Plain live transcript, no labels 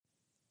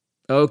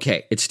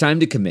Okay, it's time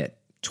to commit.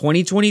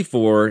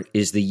 2024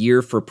 is the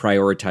year for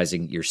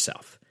prioritizing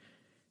yourself.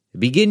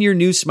 Begin your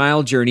new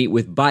smile journey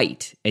with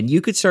Byte, and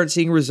you could start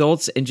seeing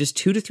results in just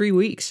 2 to 3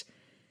 weeks.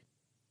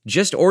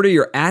 Just order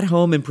your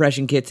at-home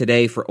impression kit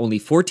today for only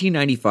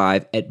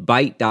 $14.95 at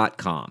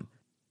Byte.com.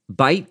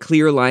 Byte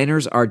clear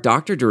liners are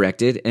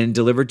doctor-directed and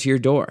delivered to your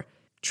door.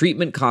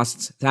 Treatment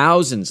costs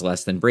thousands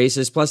less than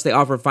braces, plus they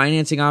offer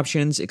financing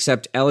options,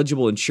 accept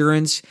eligible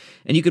insurance,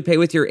 and you could pay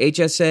with your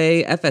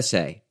HSA,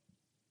 FSA.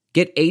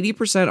 Get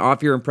 80%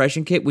 off your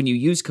impression kit when you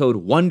use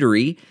code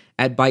WONDERY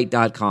at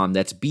Byte.com.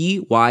 That's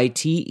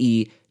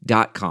BYTE.com.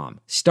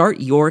 Start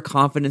your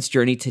confidence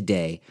journey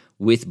today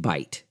with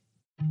Byte.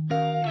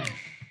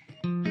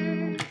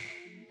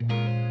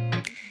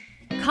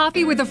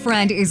 Coffee with a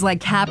friend is like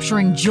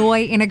capturing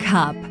joy in a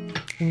cup.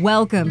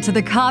 Welcome to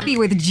the Coffee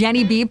with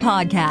Jenny B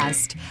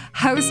podcast,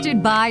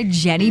 hosted by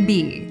Jenny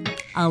B,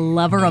 a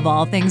lover of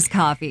all things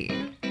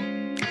coffee.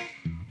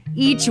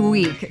 Each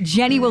week,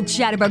 Jenny will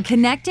chat about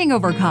connecting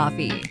over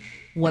coffee,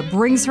 what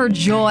brings her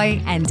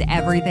joy, and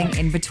everything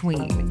in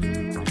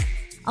between.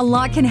 A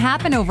lot can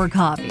happen over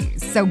coffee,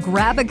 so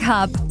grab a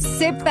cup,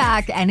 sit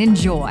back, and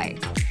enjoy.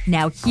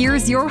 Now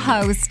here's your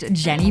host,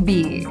 Jenny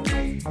B.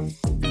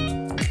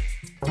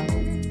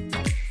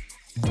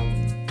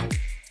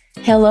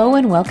 Hello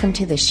and welcome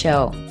to the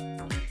show.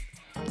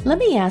 Let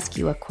me ask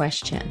you a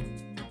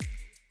question.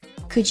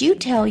 Could you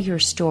tell your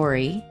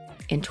story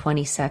in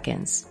 20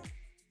 seconds?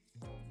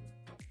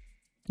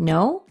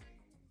 No?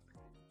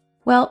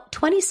 Well,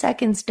 20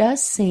 seconds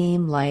does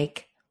seem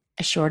like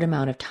a short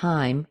amount of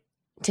time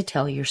to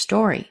tell your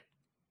story.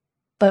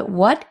 But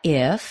what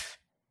if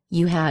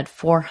you had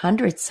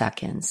 400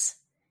 seconds?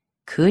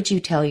 Could you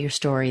tell your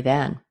story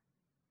then?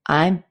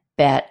 I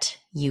bet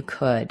you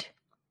could.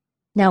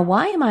 Now,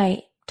 why am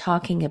I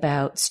talking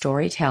about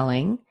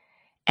storytelling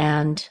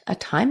and a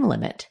time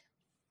limit?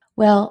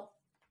 Well,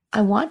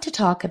 I want to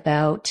talk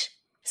about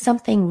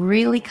something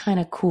really kind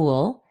of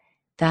cool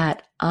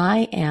that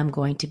I am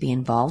going to be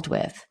involved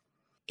with.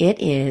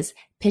 It is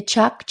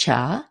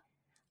PechaKucha,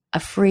 a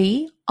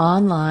free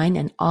online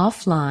and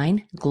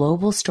offline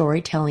global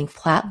storytelling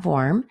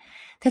platform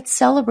that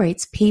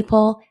celebrates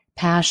people,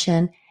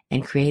 passion,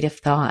 and creative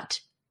thought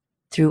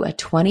through a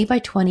 20 by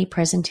 20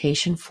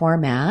 presentation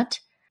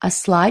format, a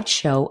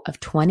slideshow of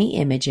 20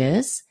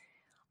 images,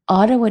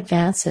 auto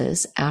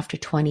advances after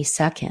 20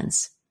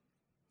 seconds.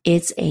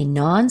 It's a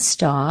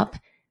non-stop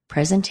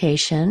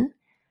presentation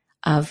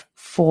of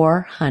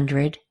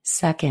 400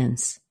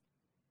 seconds.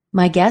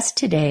 My guest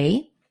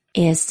today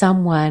is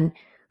someone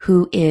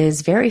who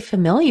is very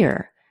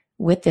familiar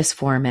with this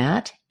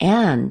format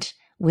and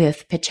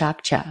with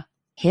PechaKucha.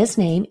 His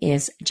name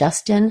is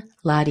Justin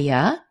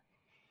Ladia.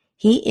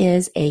 He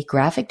is a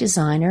graphic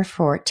designer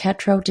for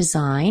Tetro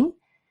Design,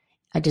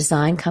 a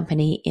design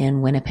company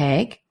in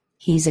Winnipeg.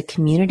 He's a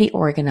community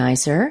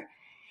organizer.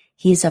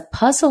 He's a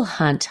puzzle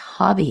hunt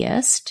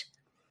hobbyist.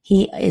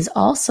 He is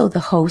also the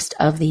host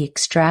of The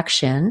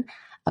Extraction,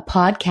 a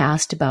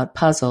podcast about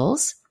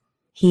puzzles.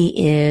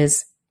 He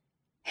is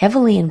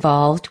heavily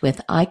involved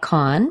with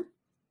Icon,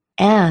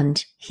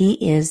 and he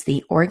is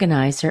the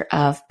organizer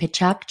of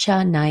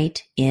PechaKucha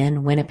Night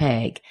in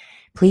Winnipeg.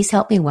 Please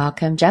help me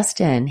welcome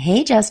Justin.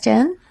 Hey,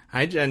 Justin.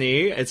 Hi,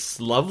 Jenny.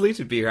 It's lovely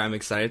to be here. I'm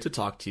excited to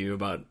talk to you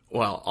about,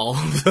 well, all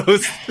of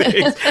those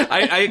things.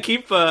 I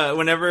keep,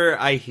 whenever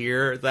I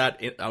hear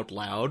that out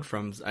loud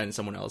and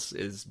someone else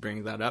is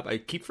bringing that up, I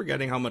keep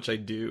forgetting how much I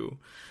do.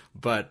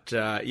 But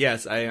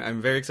yes, I'm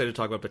very excited to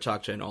talk about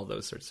PechaKucha and all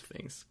those sorts of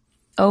things.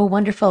 Oh,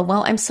 wonderful.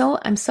 Well, I'm so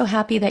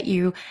happy that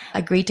you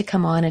agreed to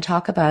come on and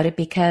talk about it,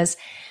 because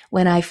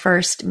when I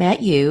first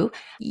met you,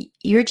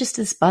 you're just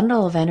this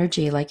bundle of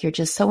energy. Like, you're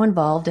just so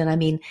involved. And I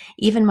mean,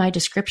 even my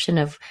description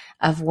of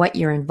what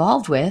you're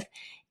involved with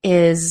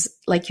is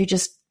like, you're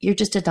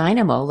just a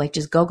dynamo, like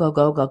just go, go,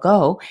 go, go,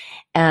 go.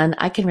 And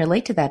I can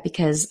relate to that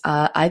because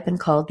I've been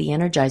called the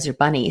Energizer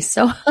Bunny.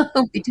 So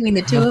between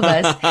the two of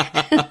us.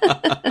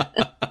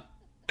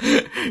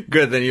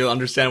 Good, then you'll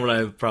understand what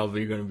I'm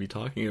probably going to be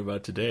talking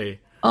about today.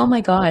 Oh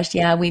my gosh,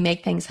 yeah, we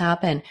make things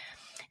happen.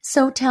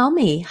 So tell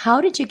me,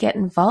 how did you get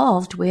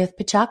involved with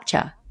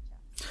PechaKucha?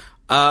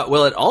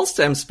 Well, it all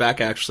stems back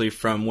actually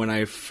from when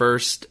I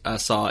first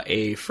saw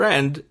a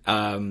friend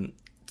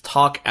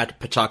talk at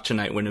PechaKucha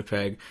Night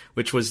Winnipeg,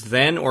 which was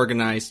then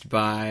organized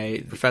by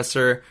a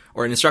professor,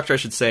 or an instructor I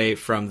should say,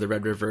 from the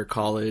Red River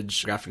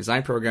College graphic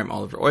design program,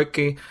 Oliver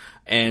Oike.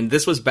 And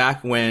this was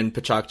back when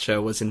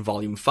PechaKucha was in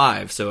volume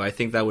 5. So I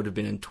think that would have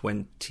been in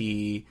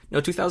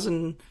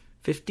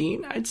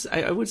 2015,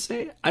 I would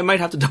say. I might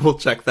have to double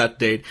check that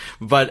date.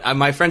 But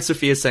my friend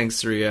Sophia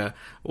Sangsuria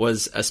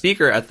was a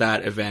speaker at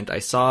that event. I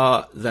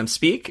saw them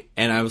speak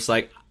and I was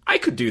like, I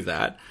could do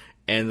that.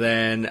 And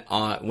then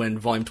when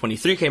volume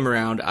 23 came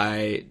around,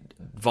 I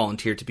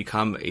volunteered to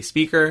become a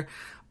speaker.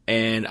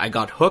 And I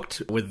got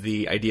hooked with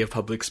the idea of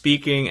public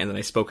speaking, and then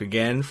I spoke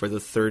again for the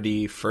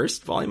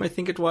 31st volume, I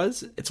think it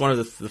was. It's one of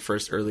the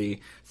first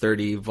early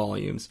 30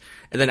 volumes.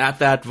 And then at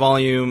that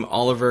volume,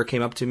 Oliver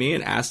came up to me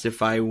and asked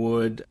if I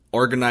would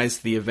organize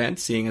the event,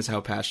 seeing as how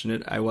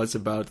passionate I was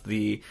about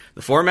the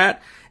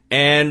format.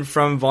 And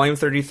from volume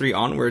 33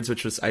 onwards,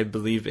 which was, I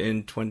believe,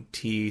 in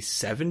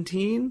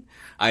 2017,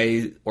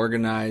 I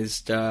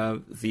organized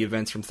the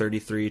events from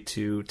 33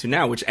 to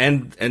now, which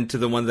and to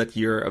the one that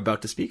you're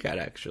about to speak at,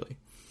 actually.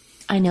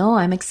 I know,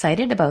 I'm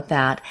excited about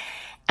that.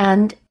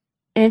 And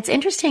it's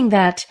interesting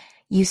that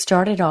you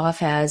started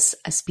off as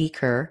a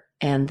speaker,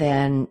 and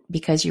then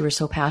because you were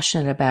so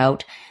passionate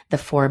about the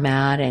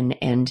format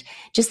and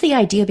just the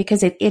idea,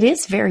 because it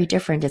is very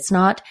different. It's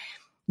not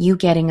you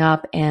getting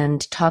up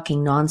and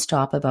talking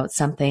nonstop about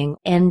something.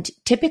 And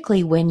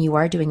typically when you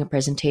are doing a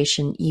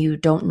presentation, you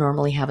don't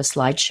normally have a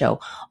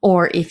slideshow.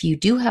 Or if you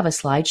do have a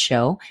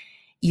slideshow,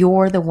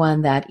 you're the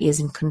one that is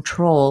in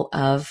control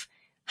of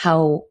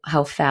how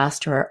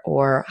fast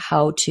or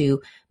how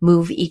to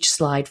move each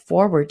slide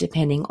forward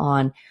depending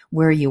on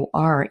where you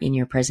are in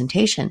your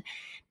presentation.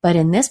 But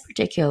in this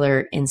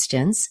particular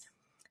instance,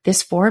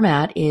 this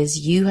format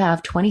is you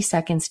have 20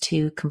 seconds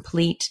to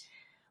complete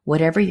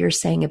whatever you're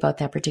saying about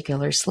that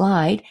particular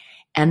slide,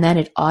 and then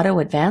it auto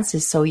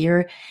advances. So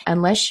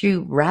unless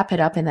you wrap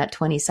it up in that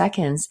 20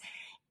 seconds,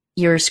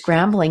 you're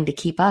scrambling to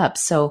keep up.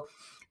 So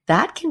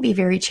that can be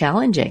very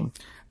challenging.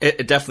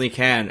 It definitely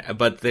can,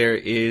 but there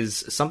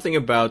is something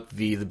about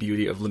the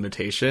beauty of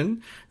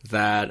limitation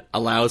that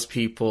allows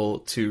people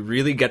to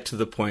really get to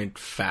the point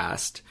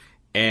fast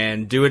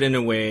and do it in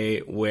a way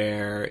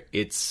where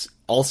it's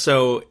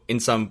also in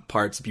some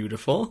parts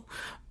beautiful,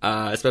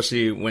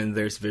 especially when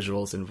there's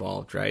visuals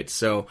involved, right?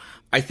 So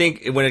I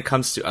think when it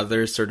comes to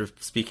other sort of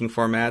speaking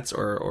formats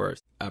or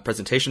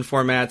presentation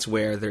formats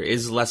where there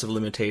is less of a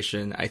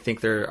limitation, I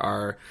think there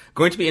are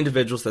going to be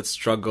individuals that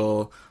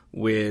struggle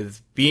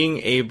with being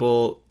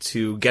able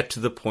to get to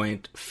the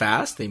point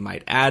fast. They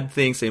might add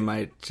things. They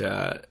might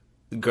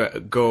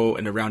go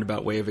in a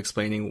roundabout way of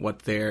explaining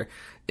what their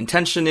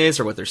intention is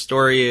or what their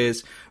story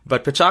is.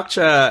 But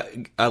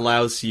PechaKucha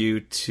allows you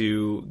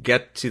to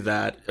get to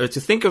that, or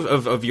to think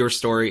of your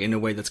story in a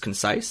way that's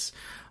concise.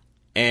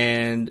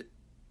 And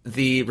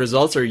the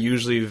results are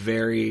usually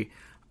very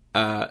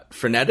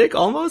frenetic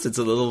almost. It's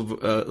a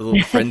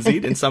little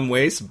frenzied in some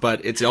ways,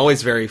 but it's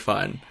always very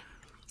fun.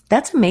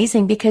 That's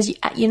amazing because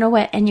you know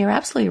what? And you're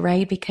absolutely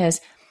right,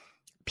 because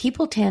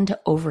people tend to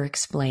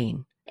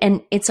over-explain.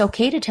 And it's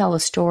okay to tell a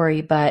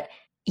story, but,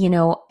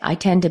 I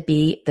tend to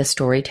be the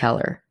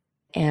storyteller.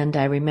 And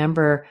I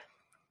remember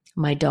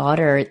my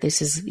daughter,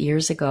 this is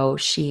years ago,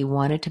 she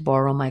wanted to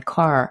borrow my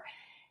car.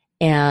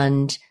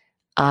 And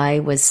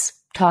I was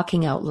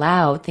talking out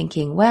loud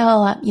thinking,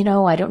 well,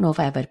 I don't know if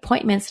I have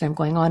appointments, and I'm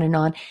going on.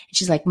 And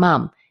she's like,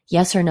 Mom,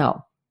 yes or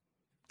no?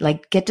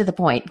 Like, get to the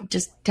point.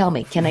 Just tell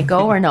me, can I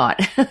go or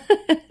not?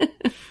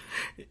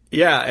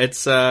 Yeah,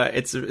 it's a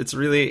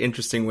really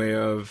interesting way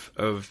of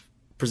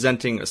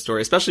presenting a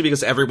story, especially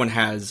because everyone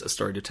has a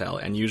story to tell,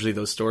 and usually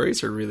those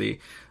stories are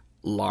really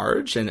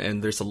large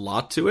and there's a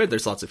lot to it.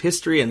 There's lots of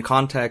history and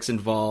context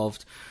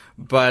involved.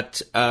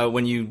 But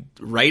when you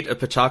write a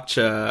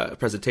PechaKucha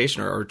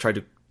presentation or try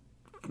to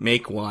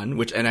make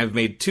one, and I've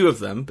made 2 of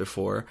them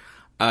before,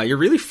 you're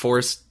really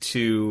forced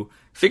to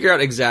figure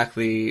out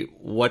exactly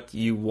what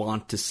you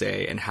want to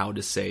say and how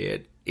to say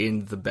it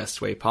in the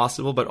best way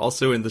possible, but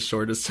also in the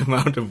shortest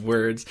amount of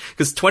words.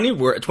 Because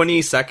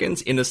 20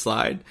 seconds in a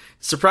slide,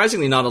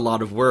 surprisingly not a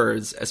lot of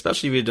words,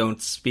 especially if you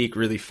don't speak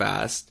really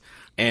fast.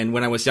 And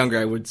when I was younger,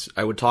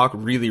 I would talk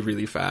really,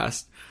 really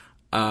fast.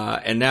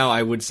 And now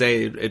I would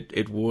say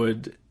it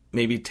would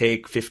maybe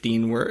take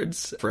 15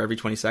 words for every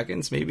 20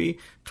 seconds, maybe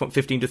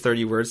 15 to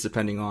 30 words,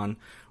 depending on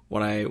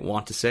what I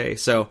want to say.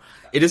 So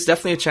it is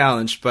definitely a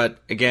challenge, but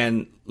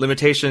again,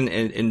 limitation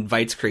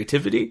invites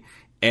creativity,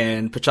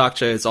 and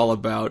PechaKucha is all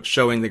about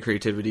showing the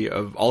creativity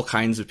of all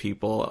kinds of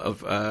people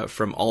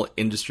from all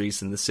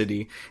industries in the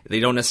city.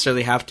 They don't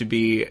necessarily have to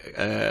be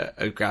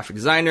a graphic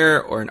designer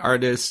or an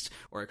artist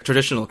or a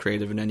traditional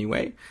creative in any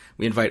way.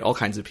 We invite all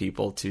kinds of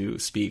people to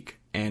speak,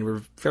 and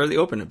we're fairly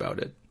open about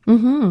it.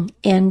 Mm-hmm.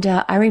 And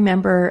I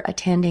remember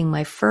attending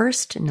my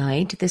first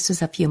night. This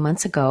was a few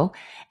months ago.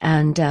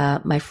 And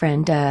my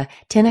friend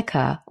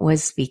Tinica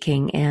was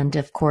speaking. And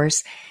of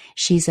course,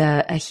 she's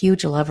a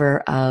huge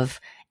lover of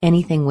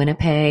anything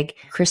Winnipeg,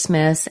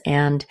 Christmas.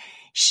 And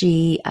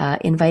she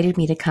invited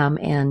me to come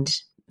and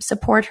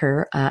support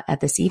her at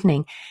this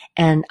evening.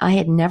 And I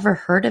had never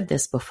heard of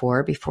this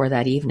before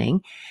that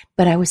evening.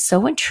 But I was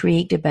so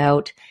intrigued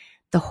about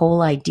the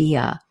whole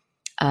idea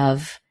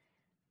of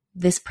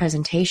this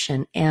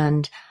presentation.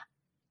 And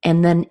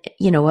then,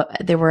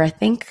 there were, I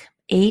think,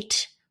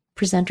 8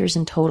 presenters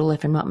in total,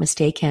 if I'm not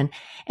mistaken,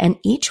 and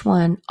each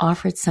one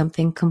offered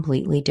something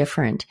completely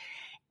different.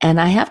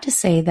 And I have to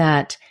say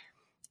that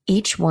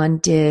each one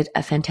did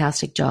a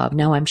fantastic job.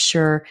 Now, I'm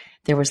sure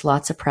there was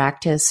lots of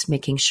practice,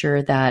 making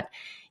sure that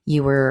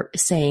you were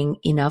saying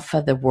enough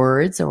of the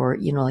words, or,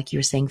 like you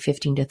were saying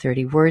 15 to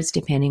 30 words,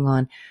 depending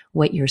on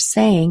what you're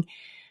saying.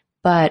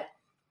 But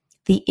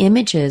the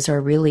images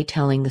are really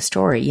telling the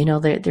story.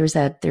 There's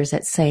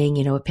that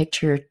saying, a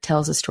picture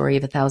tells a story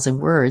of 1,000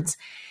 words.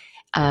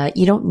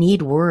 You don't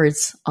need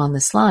words on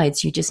the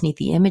slides. You just need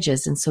the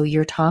images. And so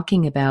you're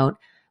talking about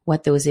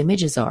what those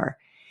images are.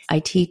 I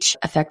teach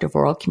effective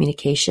oral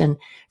communication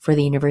for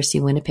the University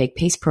of Winnipeg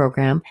PACE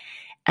program.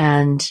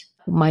 And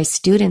my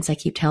students, I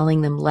keep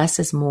telling them less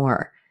is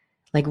more.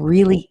 Like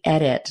really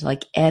edit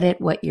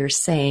what you're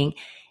saying,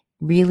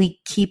 really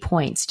key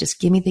points. Just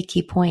give me the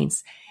key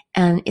points.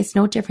 And it's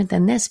no different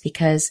than this,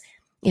 because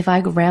if I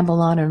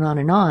ramble on and on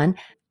and on,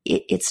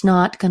 it's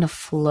not going to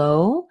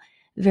flow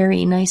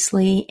very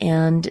nicely,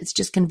 and it's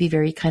just going to be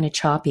very kind of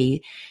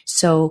choppy.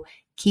 So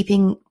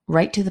keeping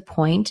right to the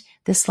point,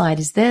 this slide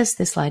is this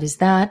slide is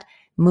that,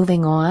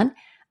 moving on,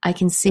 I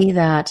can see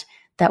that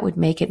would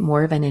make it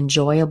more of an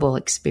enjoyable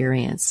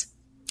experience.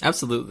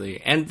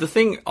 Absolutely. And the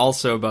thing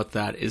also about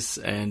that is,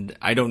 and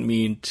I don't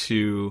mean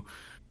to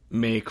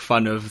make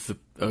fun of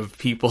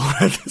people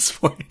at this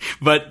point,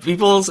 but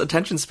people's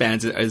attention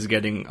spans is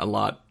getting a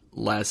lot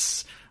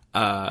less.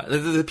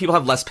 The people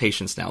have less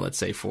patience now, let's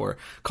say, for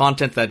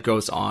content that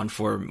goes on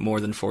for more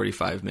than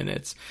 45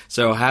 minutes.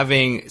 So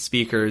having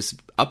speakers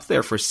up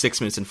there for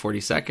 6 minutes and 40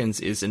 seconds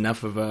is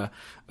enough of a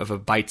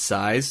bite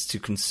size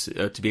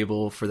to be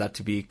able for that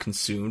to be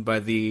consumed by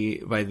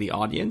the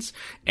audience.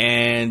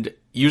 And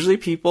usually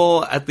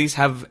people at least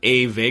have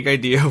a vague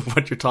idea of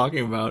what you're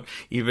talking about,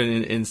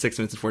 even in 6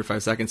 minutes and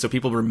 45 seconds. So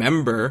people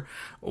remember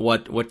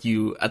what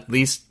you at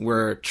least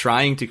were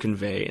trying to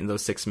convey in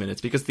those 6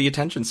 minutes, because the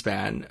attention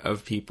span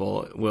of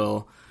people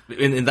will,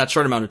 in that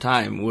short amount of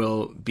time,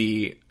 will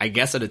be, I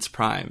guess, at its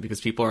prime,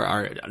 because people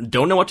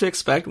don't know what to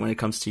expect when it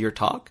comes to your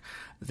talk.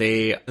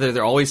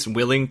 They're always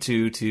willing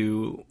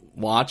to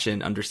watch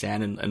and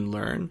understand and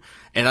learn.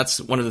 And that's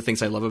one of the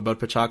things I love about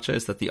PechaKucha,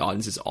 is that the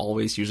audience is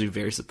always usually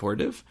very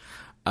supportive.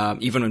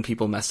 Even when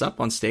people mess up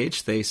on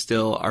stage, they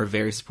still are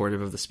very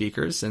supportive of the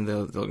speakers, and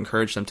they'll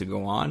encourage them to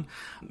go on.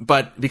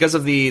 But because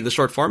of the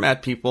short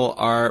format, people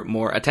are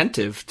more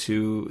attentive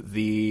to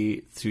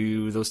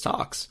those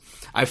talks.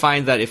 I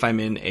find that if I'm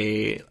in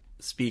a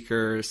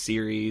speaker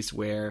series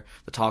where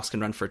the talks can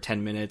run for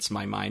 10 minutes,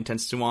 my mind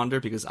tends to wander,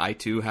 because I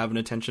too have an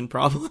attention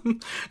problem,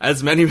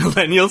 as many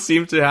millennials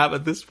seem to have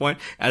at this point,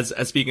 as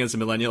speaking as a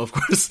millennial, of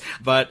course.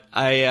 But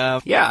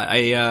I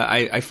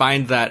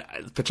find that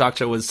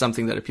PechaKucha was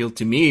something that appealed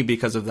to me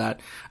because of that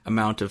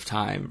amount of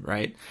time,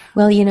 right?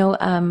 Well,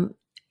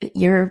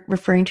 you're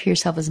referring to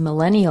yourself as a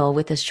millennial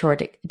with a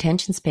short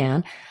attention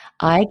span.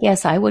 I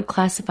guess I would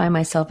classify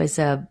myself as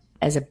a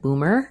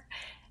boomer,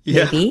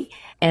 maybe. Yeah.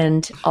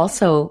 And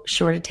also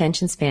short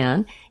attention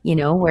span,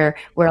 where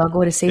I'll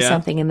go to say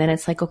something and then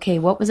it's like, okay,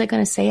 what was I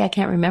going to say? I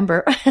can't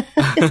remember.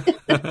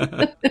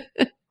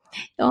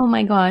 Oh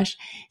my gosh.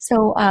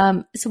 So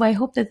I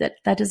hope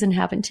that doesn't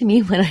happen to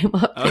me when I'm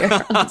up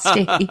there on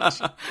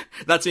stage.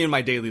 That's in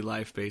my daily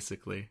life,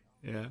 basically.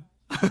 Yeah.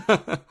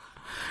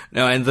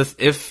 No, and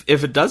if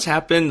it does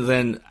happen,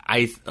 then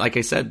like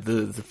I said,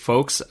 the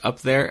folks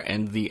up there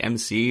and the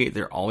MC,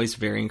 they're always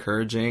very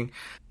encouraging.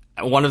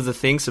 One of the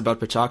things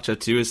about PechaKucha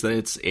too is that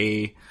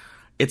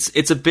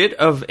it's a bit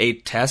of a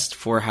test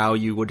for how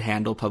you would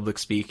handle public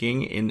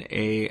speaking in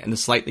a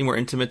slightly more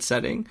intimate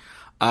setting.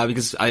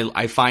 Because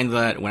I find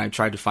that when I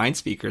try to find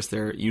speakers,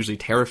 they're usually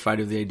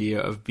terrified of the idea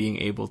of being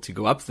able to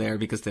go up there,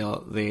 because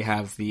they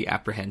have the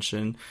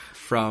apprehension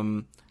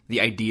from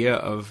the idea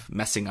of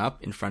messing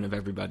up in front of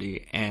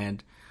everybody.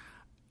 And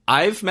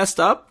I've messed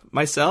up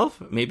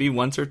myself, maybe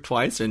once or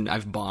twice, and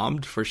I've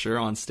bombed for sure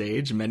on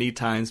stage many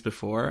times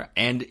before.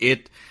 And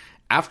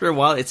after a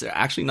while, it's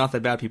actually not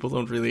that bad. People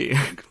don't really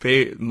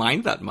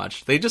mind that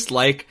much. They just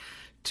like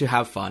to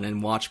have fun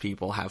and watch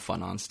people have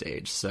fun on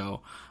stage.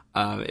 So,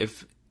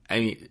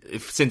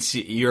 since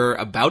you're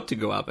about to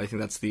go up, I think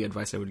that's the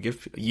advice I would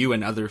give you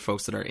and other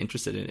folks that are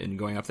interested in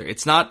going up there.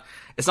 It's not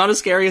as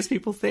scary as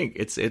people think.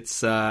 It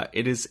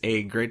is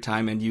a great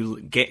time, and you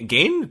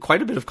gain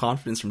quite a bit of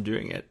confidence from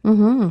doing it.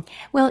 Mm-hmm.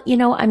 Well,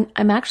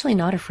 I'm actually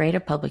not afraid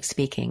of public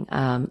speaking.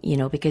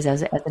 Because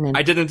as an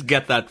I didn't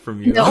get that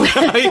from you. No.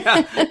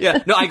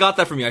 yeah. No, I got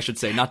that from you, I should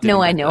say. Not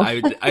no, I know.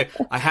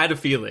 I had a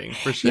feeling,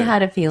 for sure. You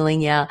had a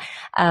feeling, yeah.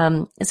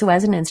 So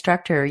as an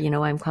instructor,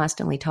 I'm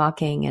constantly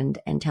talking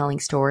and telling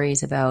stories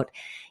about,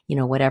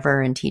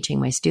 whatever, and teaching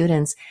my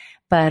students.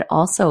 But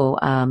also,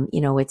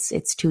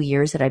 it's 2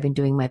 years that I've been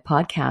doing my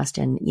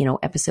podcast and,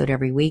 episode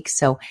every week.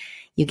 So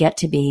you get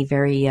to be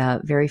very,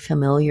 very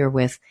familiar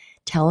with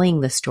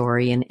telling the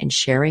story and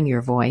sharing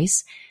your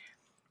voice.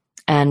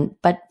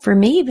 But for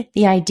me,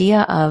 the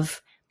idea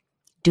of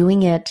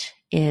doing it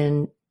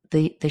in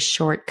the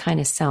short kind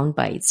of sound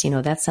bites,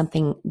 that's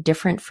something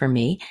different for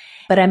me.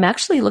 But I'm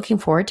actually looking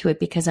forward to it,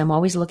 because I'm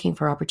always looking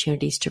for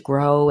opportunities to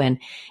grow and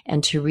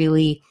to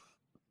really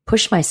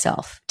push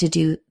myself to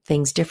do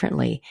things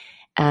differently.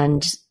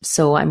 And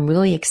so I'm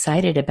really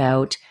excited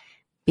about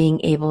being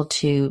able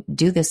to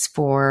do this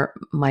for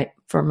my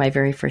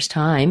very first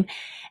time.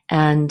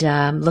 and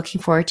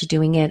looking forward to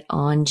doing it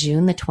on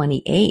June the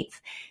 28th.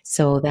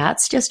 So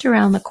that's just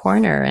around the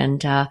corner.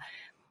 And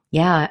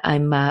yeah,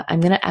 I'm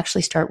going to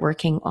actually start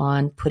working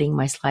on putting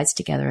my slides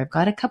together. I've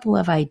got a couple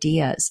of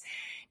ideas.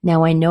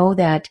 Now, I know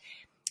that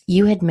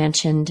you had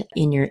mentioned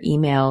in your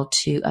email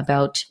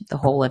about the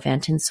whole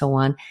event and so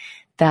on,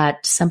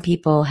 that some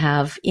people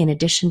have, in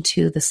addition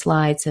to the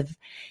slides, have,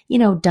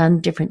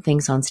 done different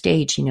things on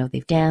stage.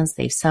 They've danced,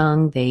 they've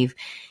sung, they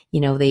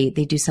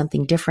do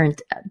something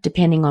different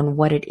depending on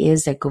what it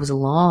is that goes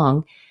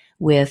along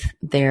with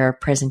their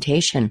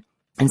presentation.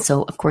 And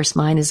so, of course,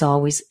 mine is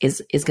always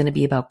is going to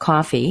be about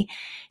coffee.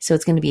 So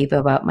it's going to be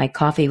about my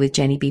Coffee with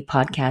Jenny B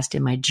podcast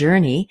and my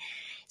journey.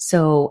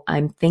 So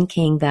I'm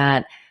thinking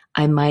that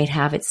I might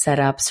have it set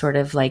up sort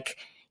of like,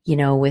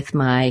 with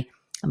my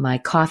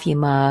coffee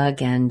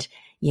mug and,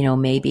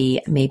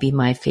 maybe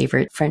my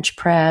favorite French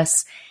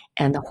press,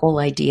 and the whole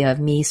idea of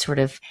me sort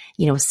of,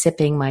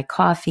 sipping my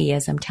coffee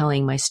as I'm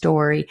telling my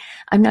story.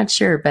 I'm not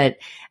sure, but,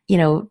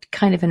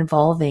 kind of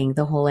involving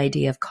the whole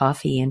idea of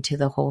coffee into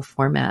the whole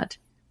format.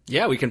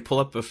 Yeah, we can pull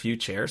up a few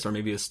chairs or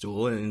maybe a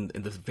stool in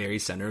the very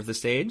center of the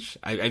stage.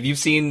 You've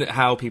seen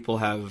how people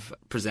have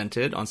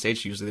presented on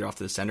stage. Usually they're off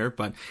to the center,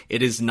 but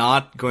it is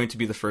not going to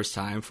be the first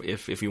time,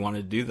 if you want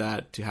to do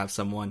that, to have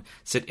someone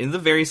sit in the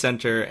very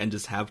center and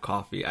just have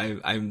coffee.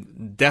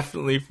 I'm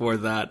definitely for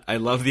that. I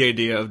love the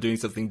idea of doing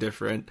something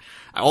different.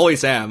 I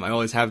always am. I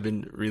always have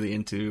been really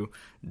into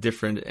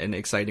different and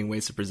exciting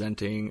ways of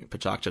presenting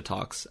PechaKucha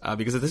talks,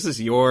 because this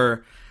is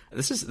your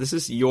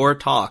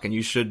talk, and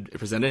you should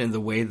present it in the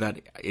way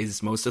that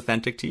is most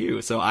authentic to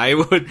you. So I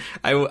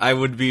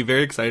would be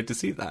very excited to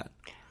see that.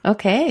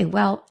 Okay,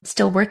 well,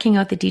 still working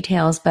out the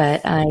details,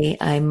 but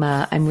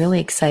I'm really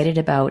excited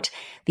about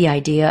the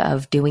idea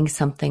of doing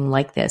something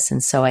like this,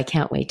 and so I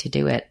can't wait to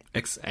do it.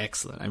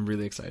 Excellent! I'm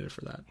really excited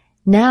for that.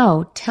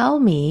 Now, tell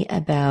me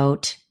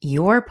about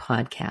your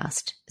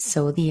podcast.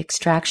 So, The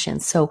Extraction.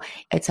 So,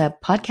 it's a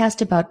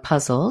podcast about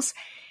puzzles.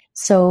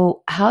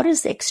 So how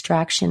does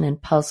extraction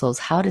and puzzles,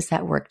 how does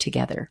that work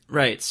together?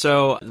 Right.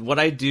 So what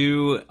I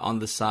do on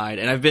the side,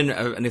 and I've been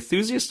an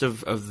enthusiast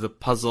of the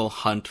puzzle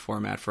hunt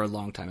format for a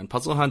long time. And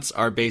puzzle hunts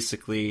are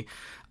basically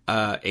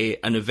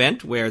an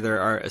event where there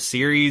are a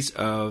series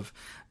of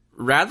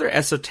rather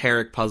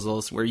esoteric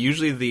puzzles where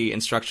usually the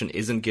instruction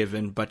isn't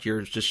given, but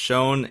you're just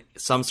shown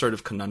some sort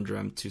of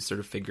conundrum to sort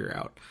of figure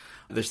out.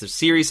 There's a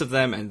series of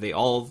them, and they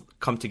all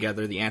come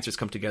together. The answers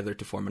come together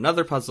to form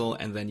another puzzle,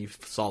 and then you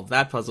solve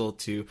that puzzle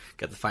to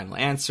get the final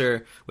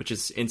answer, which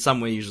is in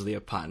some way usually a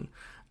pun.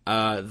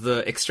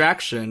 The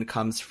extraction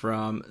comes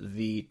from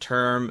the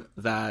term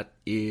that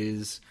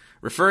is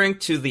referring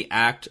to the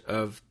act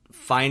of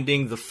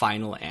finding the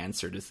final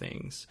answer to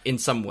things in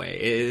some way.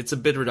 It's a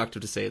bit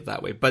reductive to say it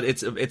that way, but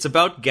it's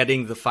about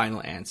getting the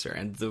final answer.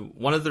 And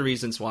one of the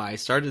reasons why I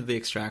started the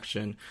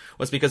extraction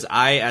was because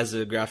I, as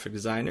a graphic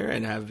designer,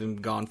 and having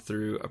gone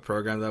through a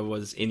program that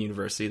was in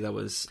university that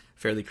was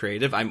fairly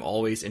creative, I'm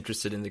always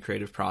interested in the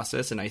creative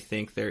process. And I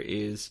think there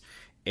is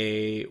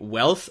a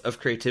wealth of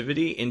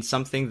creativity in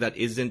something that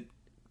isn't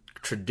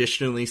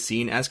traditionally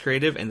seen as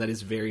creative and that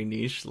is very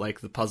niche, like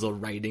the puzzle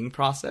writing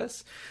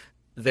process.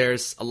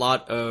 There's a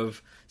lot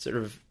of sort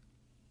of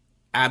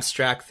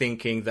abstract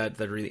thinking that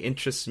really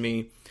interests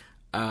me,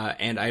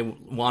 and I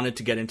wanted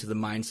to get into the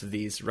minds of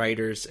these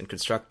writers and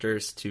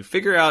constructors to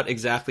figure out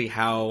exactly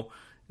how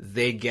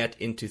they get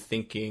into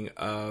thinking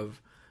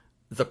of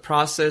the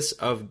process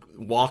of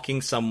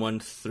walking someone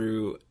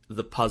through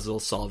the puzzle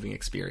solving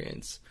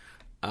experience.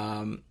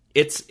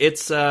 It's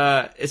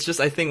just,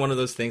 I think, one of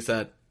those things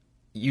that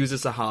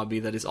uses a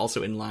hobby that is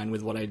also in line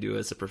with what I do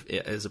as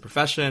a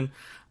profession.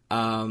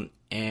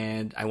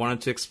 And I wanted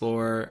to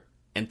explore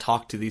and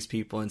talk to these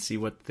people and see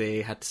what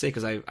they had to say,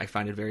 because I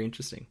find it very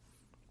interesting.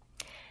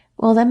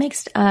 Well, that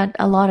makes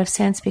a lot of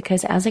sense,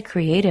 because as a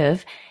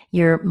creative,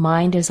 your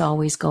mind is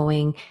always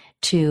going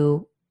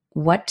to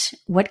what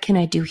can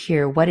I do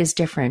here? What is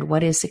different?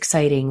 What is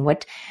exciting?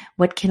 What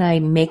can I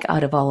make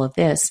out of all of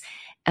this?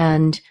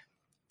 And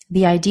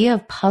the idea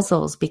of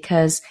puzzles,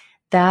 because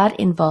that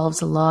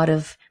involves a lot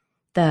of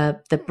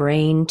the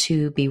brain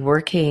to be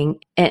working.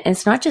 And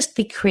it's not just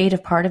the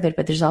creative part of it,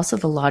 but there's also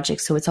the logic.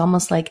 So it's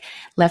almost like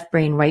left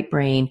brain, right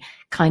brain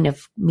kind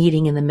of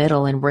meeting in the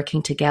middle and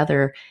working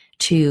together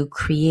to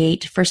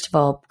create, first of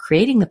all,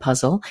 creating the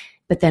puzzle,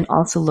 but then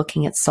also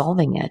looking at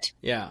solving it.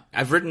 Yeah,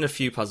 I've written a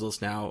few puzzles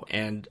now,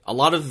 and a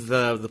lot of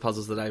the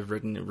puzzles that I've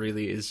written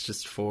really is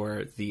just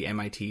for the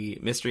MIT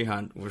Mystery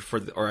Hunt,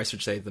 or I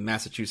should say the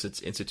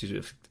Massachusetts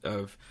Institute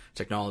of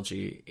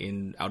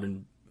Technology out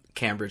in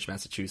Cambridge,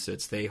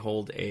 Massachusetts. They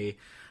hold a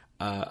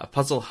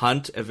puzzle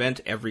hunt event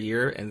every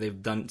year, and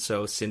they've done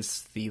so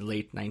since the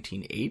late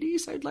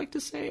 1980s, I'd like to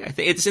say. I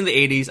think it's in the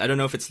 80s. I don't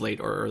know if it's late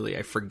or early.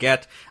 I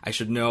forget. I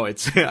should know.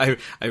 I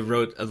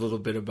wrote a little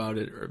bit about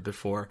it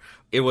before.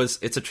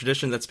 It's a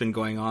tradition that's been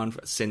going on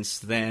since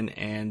then,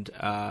 and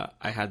I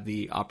had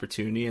the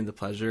opportunity and the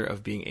pleasure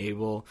of being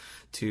able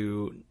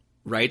to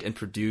write and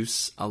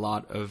produce a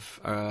lot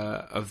of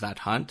that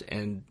hunt,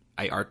 and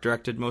I art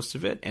directed most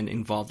of it and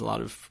involved a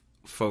lot of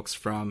folks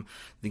from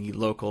the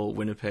local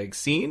Winnipeg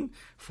scene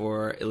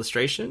for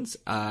illustrations,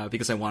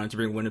 because I wanted to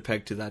bring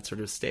Winnipeg to that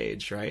sort of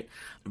stage, right?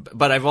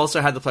 But I've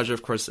also had the pleasure,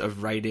 of course,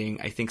 of writing,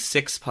 I think,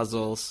 6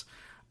 puzzles,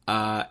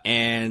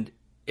 and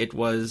it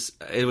was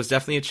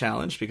definitely a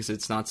challenge because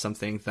it's not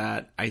something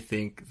that I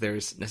think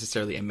there's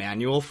necessarily a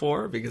manual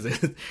for, because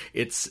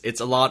it's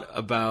a lot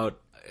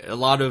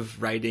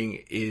of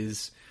writing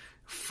is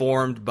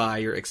formed by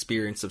your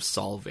experience of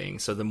solving.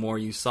 So the more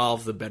you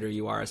solve, the better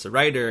you are as a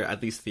writer,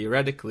 at least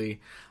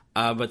theoretically.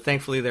 But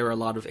thankfully, there were a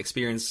lot of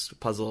experienced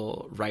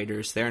puzzle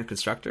writers there and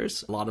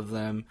constructors. A lot of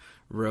them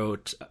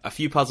wrote a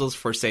few puzzles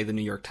for, say, the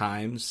New York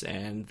Times,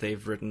 and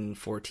they've written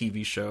for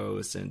TV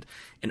shows and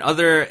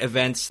other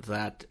events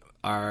that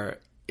are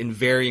in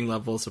varying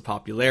levels of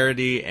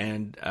popularity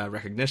and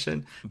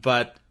recognition.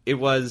 But it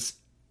was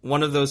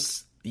one of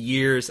those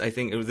years, I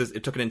think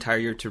it took an entire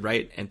year to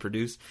write and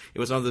produce. It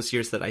was one of those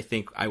years that I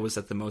think I was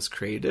at the most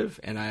creative,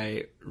 and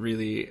I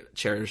really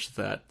cherished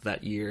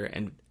that year.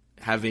 And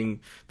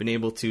having been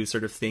able to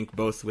sort of think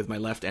both with my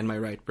left and my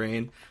right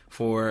brain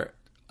for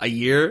a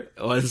year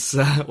was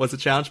a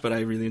challenge, but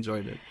I really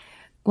enjoyed it.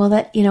 Well,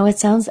 it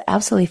sounds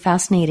absolutely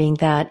fascinating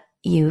that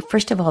you,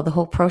 first of all, the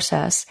whole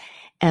process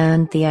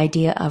and the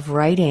idea of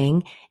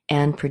writing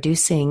and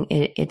producing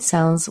it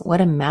sounds,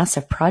 what a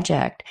massive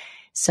project.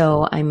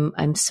 So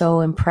I'm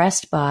so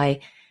impressed by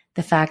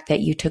the fact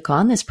that you took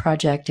on this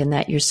project and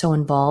that you're so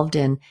involved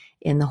in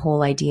the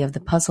whole idea of the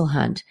puzzle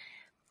hunt.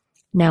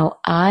 Now,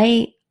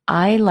 I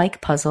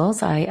like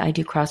puzzles. I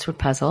do crossword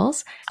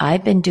puzzles.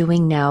 I've been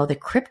doing now the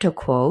crypto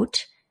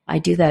quote. I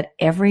do that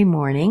every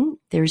morning.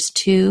 There's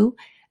two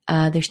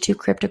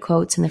crypto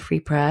quotes in the free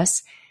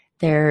press.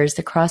 There's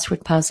the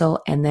crossword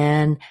puzzle, and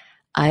then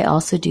I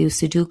also do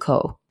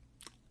Sudoku.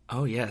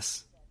 Oh,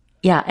 yes.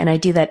 Yeah, and I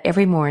do that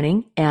every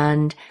morning.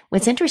 And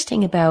what's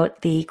interesting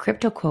about the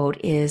crypto quote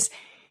is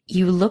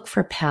you look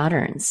for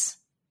patterns,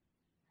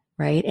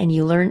 right? And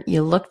you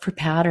look for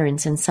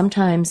patterns, and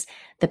sometimes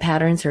the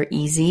patterns are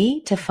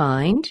easy to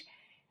find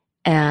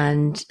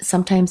and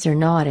sometimes they're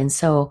not. And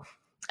so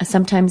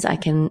sometimes I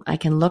can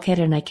look at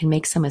it and I can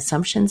make some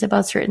assumptions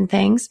about certain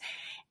things.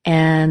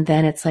 And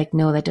then it's like,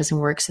 no, that doesn't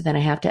work. So then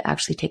I have to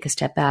actually take a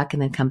step back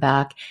and then come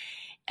back.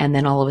 And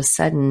then all of a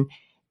sudden,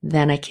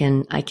 then I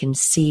can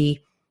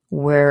see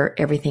where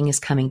everything is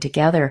coming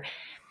together.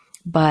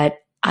 But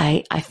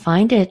I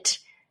find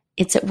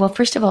well,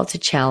 first of all, it's a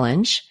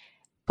challenge,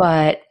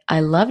 but I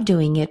love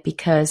doing it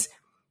because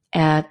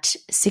at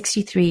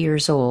 63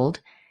 years old,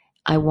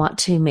 I want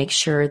to make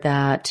sure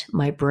that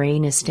my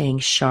brain is staying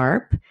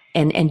sharp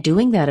and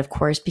doing that, of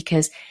course,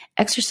 because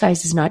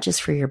exercise is not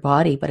just for your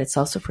body, but it's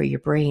also for your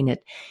brain.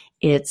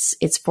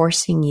 It's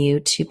forcing you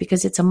to,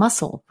 because it's a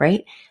muscle,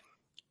 right?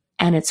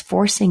 And it's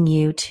forcing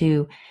you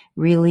to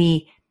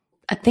really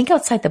think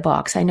outside the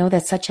box. I know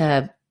that's such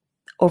a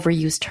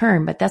overused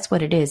term, but that's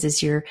what it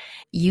is you're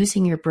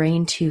using your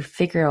brain to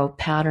figure out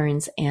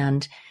patterns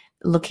and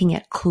looking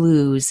at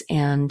clues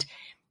and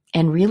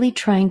really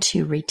trying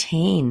to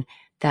retain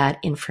that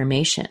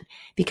information.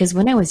 Because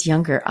when I was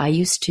younger, I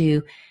used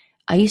to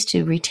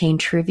retain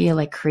trivia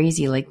like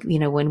crazy. Like,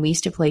 when we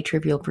used to play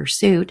Trivial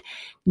Pursuit,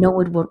 no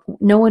one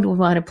would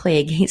want to play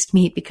against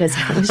me because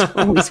I was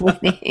always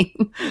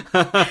winning.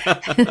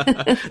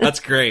 That's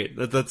great.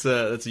 That's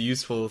a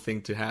useful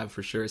thing to have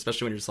for sure,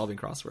 especially when you're solving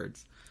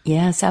crosswords.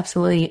 Yes,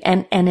 absolutely.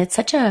 And it's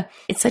such a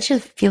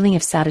feeling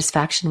of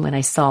satisfaction when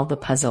I solve the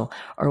puzzle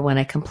or when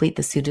I complete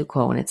the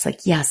Sudoku, and it's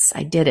like, yes,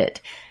 I did it.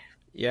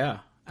 Yeah.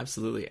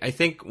 Absolutely. I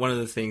think one of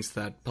the things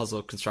that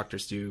puzzle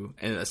constructors do,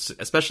 and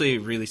especially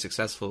really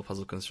successful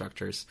puzzle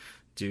constructors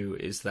do,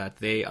 is that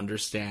they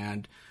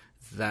understand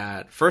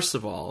that, first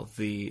of all,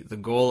 the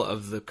goal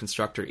of the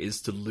constructor is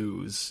to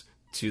lose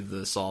to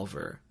the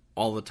solver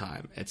all the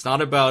time. It's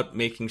not about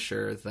making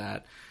sure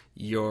that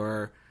you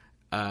are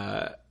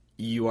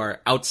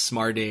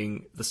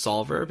outsmarting the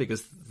solver,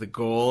 because the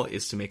goal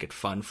is to make it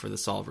fun for the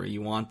solver.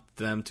 You want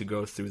them to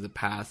go through the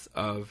path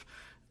of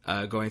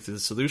going through the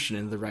solution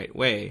in the right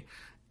way.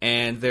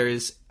 And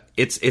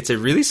it's a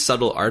really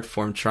subtle art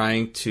form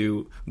trying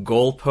to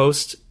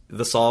goalpost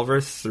the solver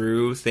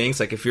through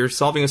things. Like if you're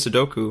solving a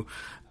Sudoku,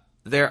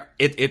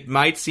 it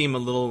might seem a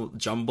little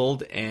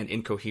jumbled and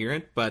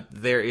incoherent, but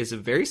there is a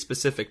very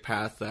specific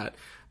path that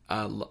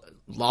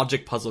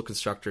logic puzzle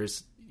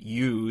constructors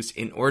use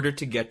in order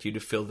to get you to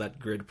fill that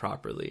grid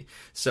properly.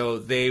 So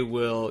they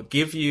will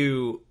give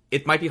you,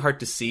 it might be hard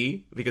to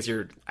see because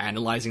you're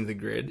analyzing the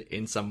grid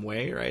in some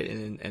way, right?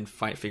 And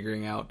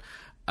figuring out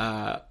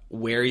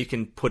where you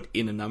can put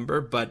in a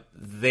number, but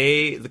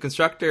the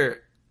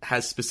constructor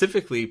has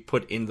specifically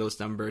put in those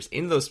numbers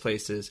in those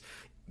places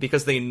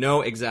because they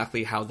know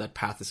exactly how that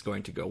path is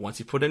going to go. Once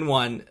you put in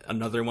one,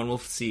 another one will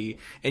see,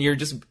 and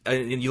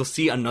you'll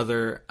see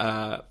another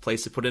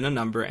place to put in a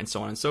number, and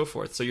so on and so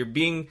forth. So you're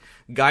being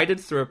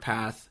guided through a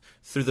path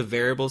through the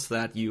variables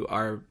that you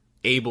are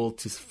able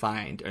to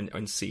find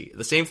and see.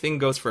 The same thing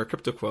goes for a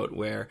crypto quote,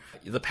 where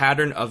the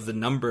pattern of the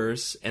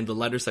numbers and the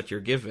letters that you're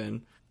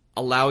given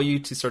allow you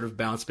to sort of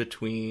bounce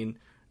between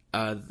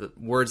the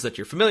words that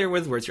you're familiar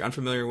with, words you're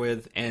unfamiliar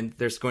with, and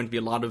there's going to be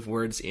a lot of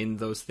words in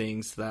those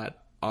things that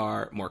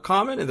are more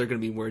common, and there are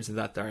going to be words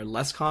that are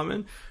less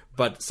common.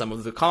 But some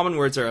of the common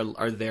words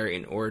are there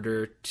in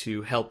order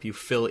to help you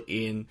fill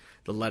in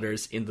the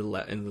letters in the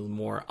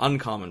more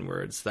uncommon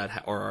words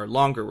that or are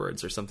longer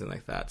words or something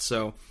like that.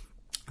 So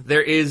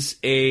there is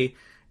there's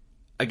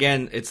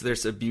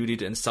a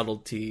beauty and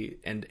subtlety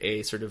and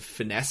a sort of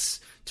finesse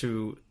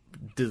to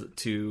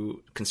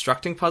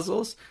constructing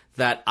puzzles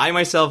that I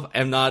myself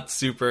am not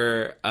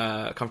super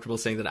comfortable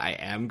saying that I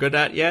am good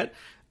at yet.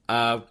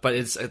 But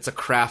it's a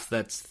craft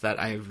that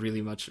I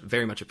very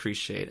much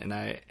appreciate,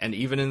 and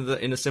even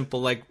in a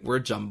simple like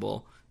word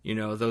jumble,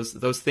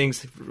 those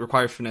things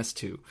require finesse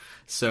too.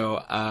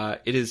 So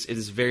it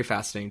is very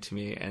fascinating to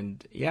me,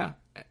 and yeah,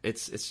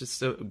 it's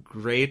just a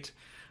great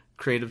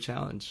creative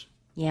challenge.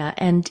 Yeah,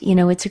 and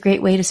it's a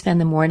great way to spend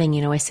the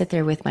morning. I sit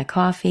there with my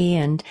coffee,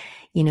 and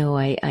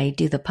I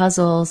do the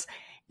puzzles,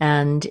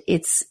 and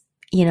it's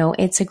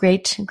a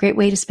great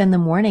way to spend the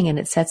morning, and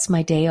it sets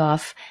my day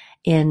off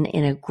in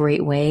a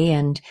great way.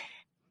 And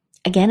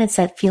again, it's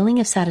that feeling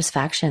of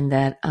satisfaction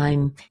that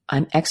I'm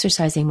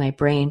exercising my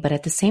brain, but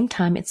at the same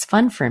time, it's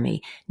fun for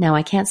me. Now,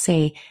 I can't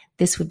say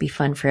this would be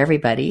fun for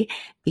everybody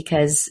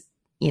because,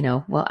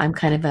 I'm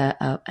kind of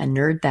a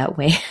nerd that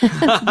way.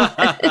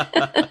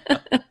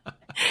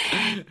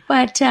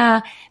 But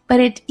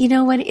it,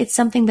 it's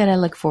something that I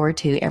look forward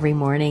to every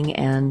morning,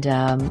 and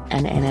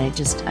I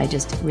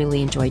just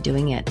really enjoy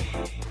doing it.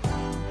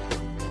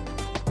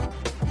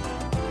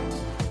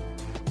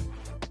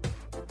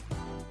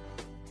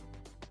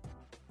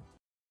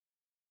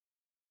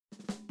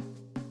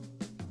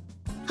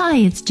 Hi,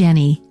 it's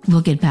Jenny.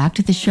 We'll get back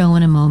to the show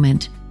in a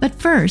moment. But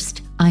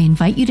first, I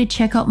invite you to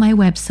check out my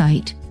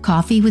website,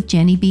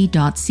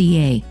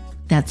 coffeewithjennyb.ca.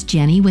 That's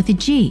Jenny with a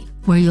G,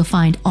 where you'll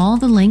find all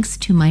the links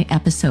to my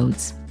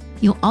episodes.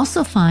 You'll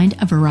also find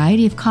a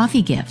variety of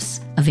coffee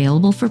gifts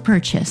available for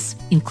purchase,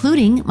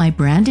 including my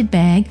branded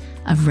bag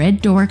of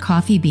Red Door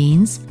coffee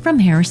beans from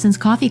Harrison's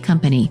Coffee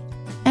Company.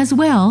 As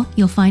well,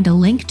 you'll find a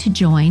link to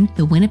join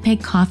the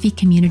Winnipeg Coffee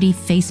Community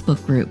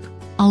Facebook group.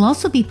 I'll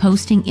also be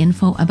posting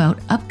info about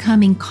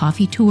upcoming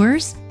coffee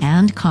tours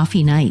and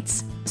coffee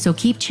nights, so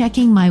keep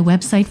checking my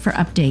website for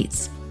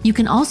updates. You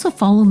can also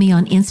follow me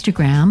on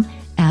Instagram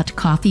at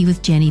Coffee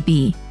with Jenny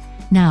B.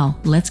 Now,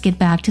 let's get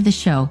back to the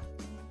show.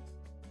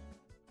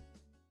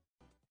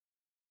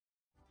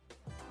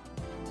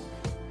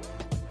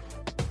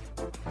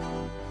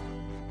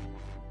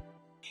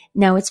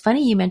 Now, it's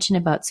funny you mentioned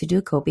about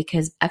Sudoku,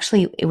 because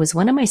actually it was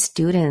one of my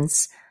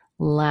students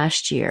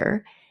last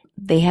year.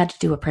 They had to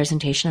do a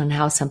presentation on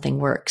how something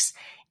works.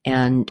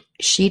 And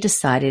she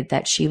decided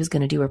that she was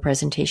going to do a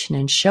presentation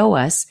and show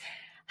us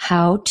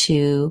how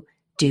to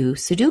do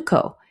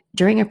Sudoku.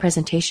 During her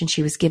presentation,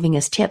 she was giving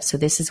us tips. So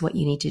this is what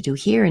you need to do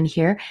here and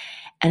here.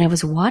 And I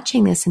was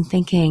watching this and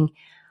thinking,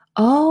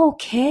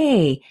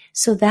 okay,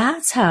 so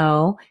that's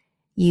how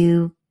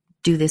you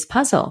do this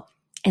puzzle.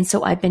 And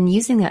so I've been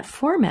using that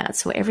format.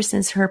 So ever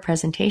since her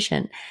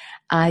presentation,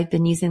 I've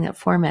been using that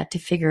format to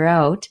figure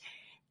out.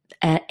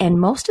 And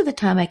most of the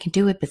time I can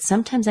do it, but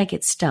sometimes I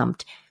get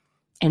stumped.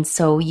 And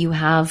so you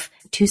have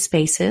two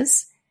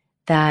spaces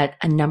that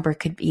a number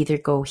could either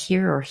go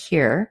here or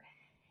here.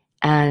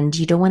 And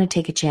you don't want to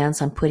take a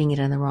chance on putting it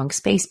in the wrong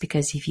space,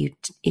 because if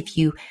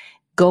you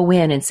go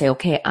in and say,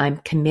 okay, I'm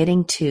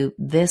committing to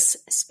this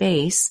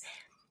space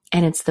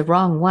and it's the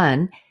wrong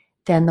one,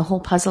 then the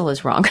whole puzzle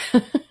is wrong.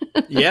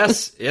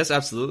 Yes,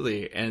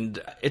 absolutely.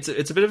 And it's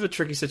a bit of a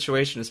tricky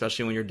situation,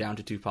 especially when you're down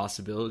to two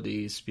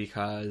possibilities,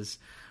 because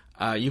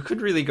you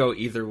could really go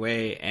either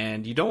way,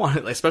 and you don't want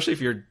to, especially if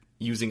you're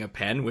using a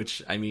pen,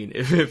 which, I mean,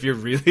 if you're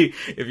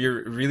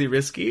really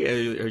risky,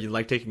 or you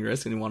like taking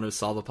risks and you want to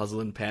solve a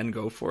puzzle in pen,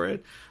 go for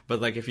it.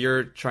 But like if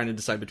you're trying to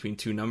decide between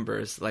two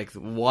numbers, like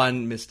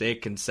one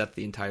mistake can set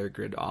the entire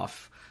grid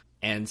off.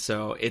 And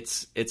so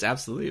it's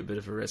absolutely a bit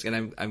of a risk.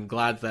 And I'm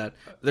glad that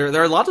there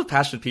are a lot of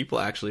passionate people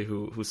actually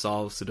who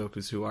solve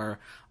Sudokus who are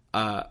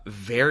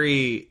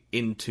very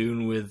in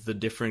tune with the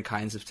different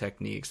kinds of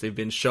techniques. They've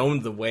been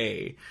shown the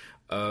way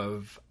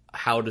of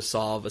how to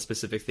solve a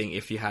specific thing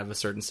if you have a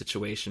certain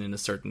situation in a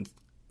certain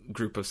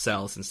group of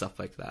cells and stuff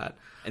like that.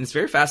 And it's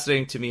very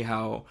fascinating to me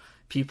how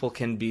people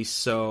can be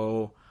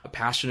so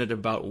passionate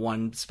about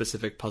one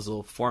specific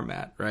puzzle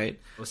format, right?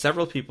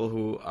 Several people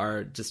who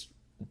are just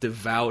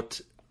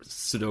devout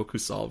Sudoku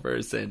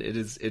solvers, and it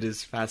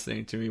is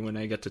fascinating to me when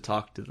I get to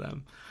talk to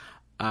them.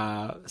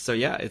 So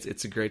yeah,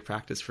 it's a great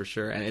practice for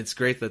sure, and it's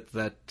great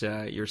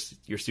that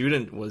your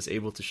student was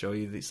able to show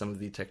you some of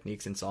the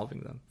techniques in solving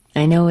them.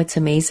 I know, it's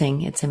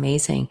amazing. It's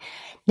amazing.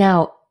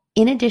 Now,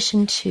 in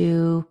addition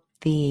to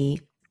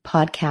the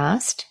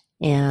podcast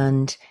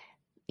and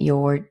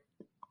your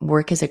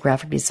work as a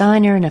graphic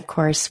designer, and of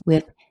course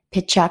with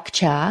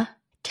PechaKucha,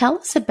 tell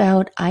us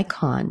about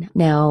Icon.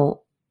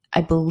 Now,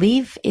 I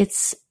believe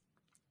is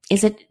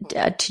it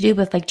to do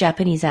with like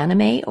Japanese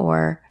anime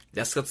or?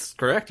 Yes, that's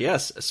correct.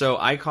 Yes. So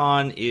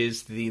Icon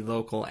is the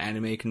local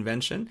anime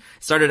convention.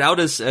 It started out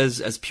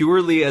as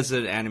purely as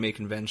an anime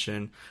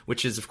convention,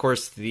 which is of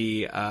course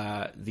the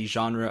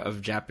genre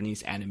of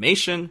Japanese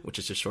animation, which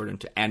is just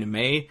shortened to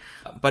anime.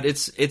 But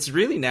it's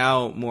really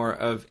now more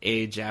of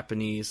a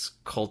Japanese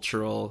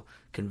cultural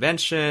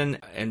convention,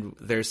 and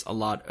there's a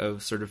lot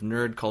of sort of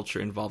nerd culture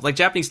involved, like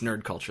Japanese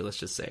nerd culture, let's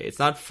just say. It's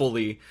not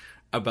fully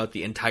about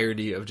the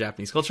entirety of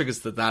Japanese culture,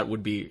 because that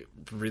would be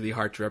really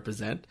hard to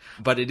represent.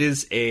 But it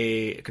is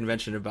a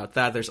convention about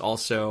that. There's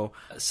also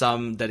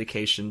some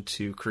dedication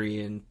to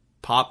Korean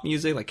pop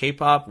music, like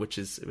K-pop, which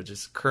is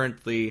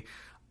currently,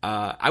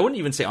 I wouldn't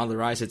even say on the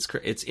rise.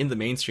 It's in the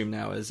mainstream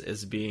now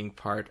as being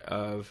part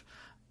of.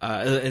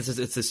 It's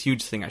this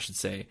huge thing, I should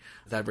say,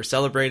 that we're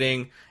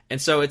celebrating.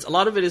 And so a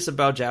lot of it is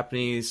about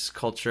Japanese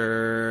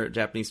culture,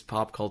 Japanese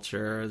pop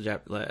culture,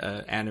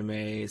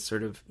 anime,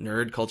 sort of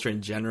nerd culture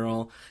in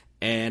general.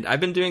 And I've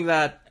been doing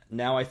that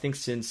now, I think,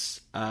 since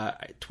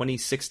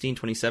 2016,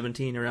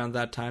 2017, around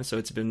that time. So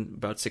it's been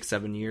about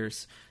 6-7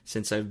 years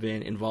since I've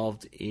been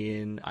involved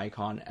in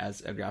Icon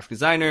as a graphic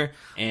designer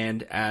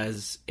and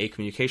as a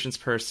communications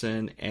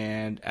person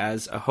and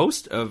as a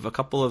host of a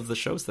couple of the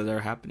shows that are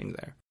happening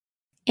there.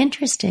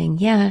 Interesting.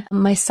 Yeah.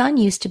 My son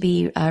used to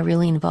be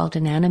really involved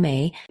in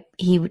anime.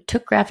 He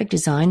took graphic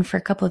design for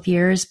a couple of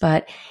years,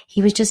 but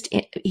he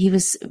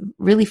was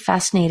really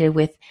fascinated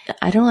with,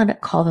 I don't want to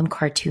call them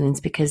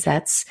cartoons because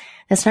that's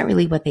not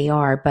really what they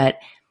are, but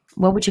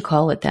what would you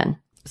call it then?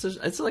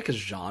 It's like a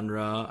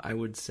genre, I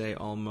would say,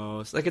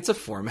 almost. Like, it's a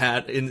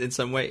format in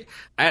some way.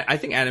 I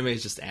think anime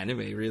is just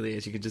anime, really,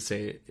 as you could just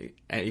say.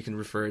 You can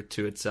refer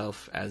to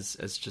itself as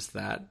just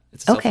that.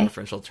 It's a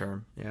self-referential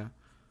term. Yeah.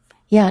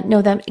 Yeah,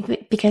 no,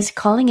 because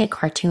calling it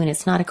cartoon,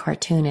 it's not a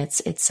cartoon. It's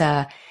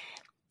a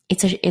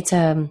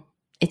genre.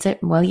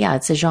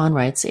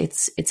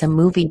 It's a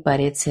movie, but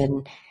it's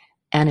an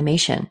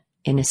animation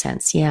in a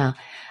sense. Yeah.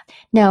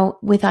 Now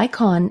with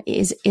Icon,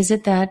 is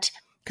it that,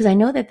 because I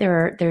know that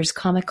there's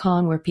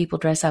Comic-Con where people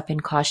dress up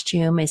in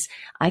costume. Is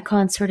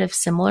Icon sort of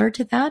similar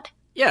to that?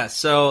 Yeah,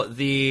 so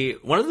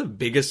one of the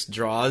biggest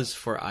draws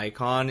for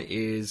Icon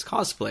is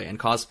cosplay, and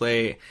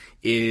cosplay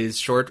is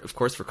short, of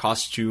course, for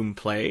costume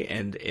play,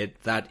 and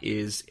that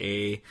is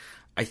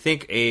I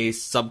think a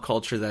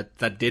subculture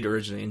that did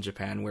originate in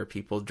Japan, where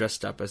people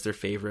dressed up as their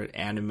favorite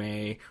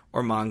anime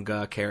or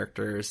manga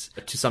characters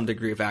to some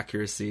degree of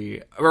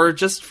accuracy, or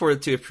just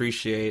to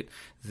appreciate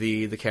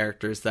the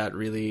characters that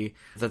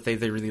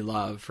they really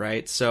love,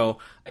 right? So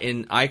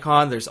in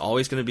Icon, there's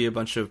always going to be a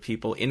bunch of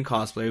people in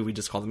cosplay. We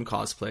just call them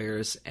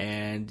cosplayers,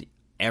 and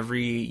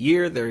every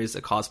year there is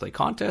a cosplay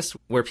contest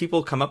where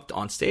people come up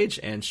on stage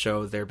and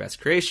show their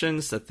best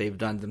creations that they've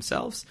done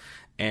themselves,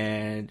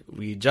 and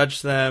we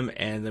judge them,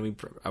 and then we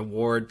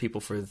award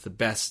people for the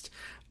best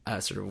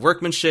sort of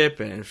workmanship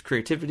and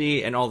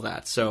creativity and all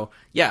that. So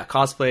yeah,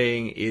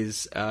 cosplaying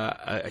is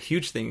a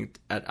huge thing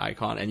at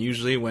Icon, and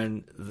usually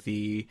when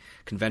the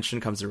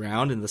convention comes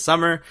around in the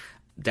summer,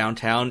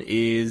 downtown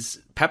is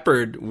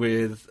peppered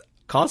with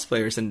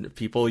cosplayers, and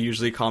people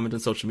usually comment on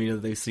social media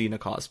that they've seen a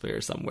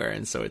cosplayer somewhere,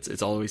 and so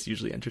it's always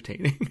usually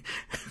entertaining.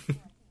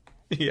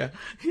 Yeah,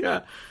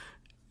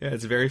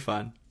 it's very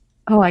fun.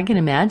 Oh, I can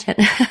imagine.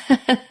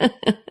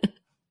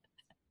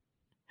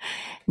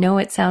 No,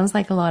 it sounds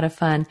like a lot of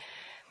fun.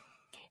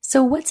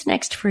 So what's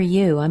next for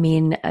you? I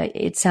mean,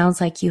 it sounds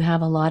like you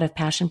have a lot of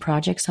passion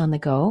projects on the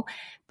go,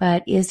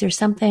 but is there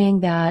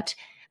something that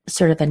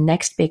sort of a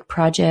next big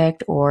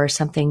project or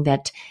something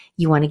that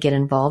you want to get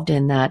involved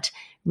in that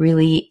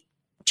really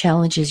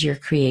challenges your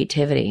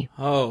creativity?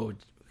 Oh,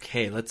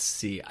 okay. Let's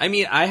see. I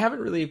mean, I haven't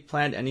really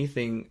planned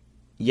anything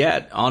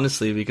yet,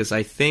 honestly, because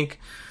I think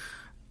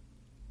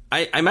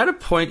I'm at a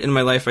point in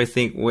my life, I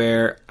think,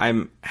 where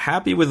I'm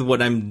happy with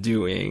what I'm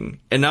doing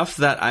enough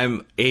that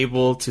I'm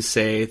able to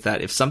say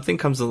that if something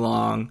comes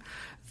along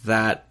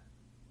that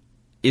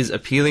is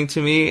appealing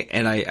to me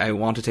and I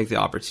want to take the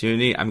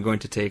opportunity, I'm going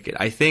to take it.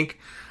 I think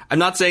I'm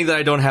not saying that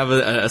I don't have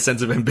a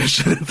sense of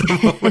ambition at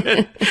the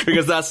moment,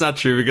 because that's not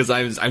true, because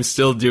I'm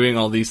still doing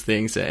all these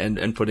things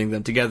and putting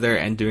them together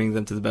and doing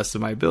them to the best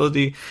of my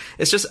ability.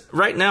 It's just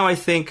right now, I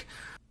think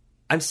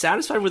I'm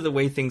satisfied with the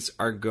way things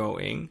are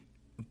going,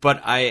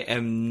 but I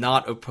am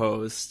not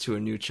opposed to a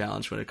new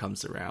challenge when it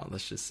comes around,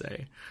 let's just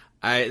say.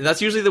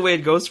 That's usually the way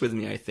it goes with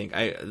me, I think.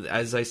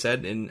 As I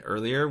said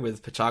earlier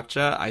with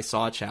PechaKucha, I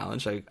saw a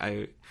challenge.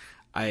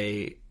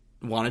 I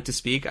wanted to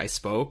speak, I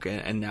spoke,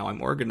 and now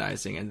I'm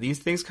organizing. And these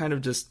things kind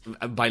of just,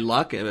 by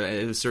luck,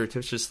 it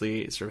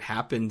surreptitiously sort of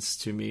happens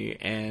to me.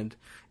 And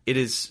it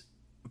is,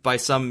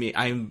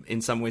 I'm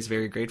in some ways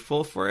very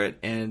grateful for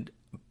it.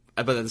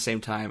 But at the same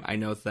time, I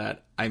know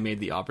that I made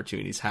the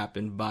opportunities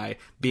happen by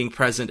being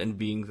present and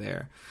being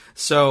there.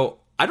 So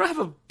I don't have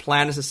a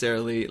plan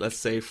necessarily, let's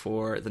say,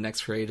 for the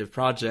next creative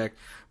project,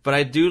 but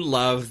I do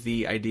love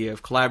the idea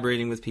of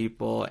collaborating with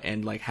people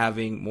and like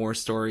having more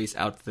stories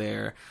out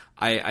there.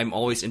 I'm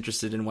always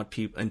interested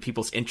in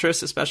people's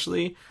interests,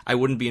 especially. I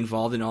wouldn't be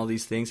involved in all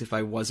these things if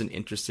I wasn't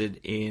interested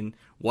in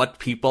what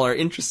people are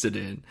interested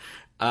in.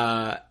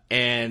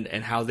 and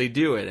how they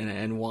do it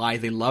and why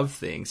they love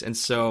things. And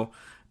so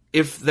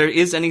if there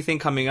is anything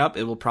coming up,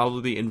 it will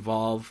probably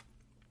involve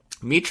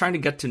me trying to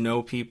get to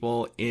know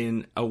people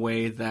in a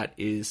way that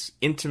is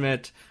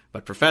intimate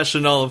but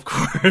professional, of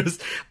course,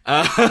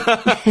 that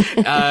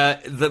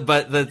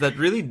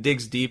really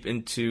digs deep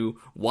into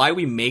why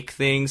we make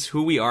things,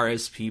 who we are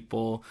as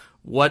people,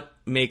 what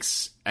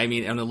makes, on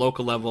a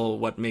local level,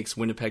 what makes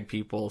Winnipeg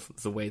people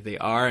the way they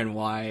are, and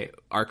why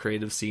our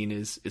creative scene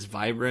is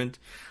vibrant.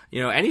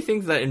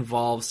 Anything that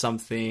involves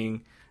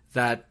something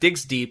that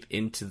digs deep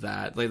into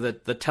that, like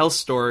that tells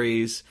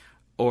stories,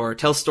 or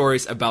tell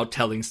stories about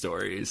telling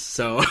stories.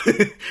 So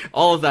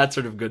all of that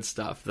sort of good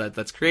stuff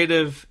that's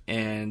creative,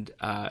 and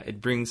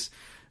it brings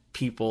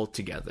people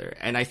together.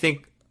 And I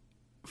think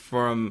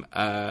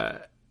I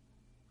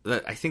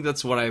think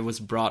that's what I was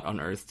brought on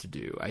Earth to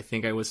do. I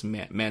think I was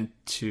meant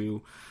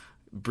to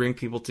bring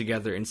people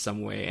together in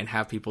some way and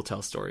have people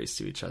tell stories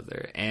to each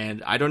other.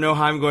 And I don't know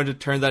how I'm going to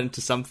turn that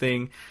into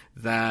something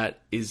that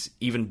is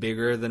even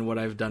bigger than what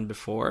I've done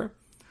before,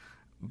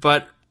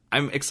 but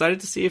I'm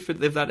excited to see if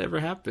that ever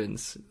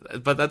happens.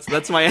 But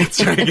that's my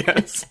answer, I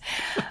guess.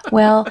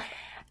 Well,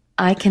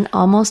 I can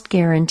almost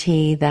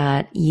guarantee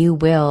that you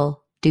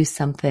will do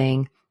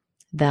something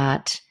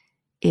that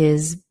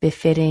is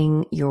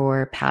befitting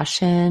your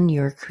passion,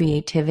 your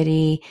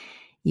creativity,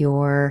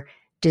 your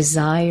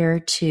desire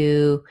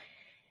to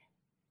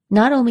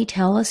not only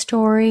tell a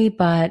story,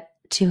 but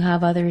to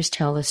have others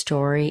tell a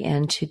story,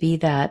 and to be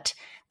that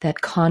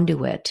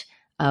conduit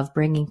of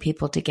bringing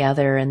people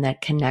together and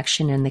that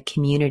connection in the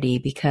community,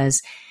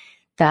 because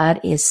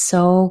that is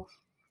so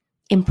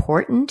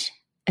important,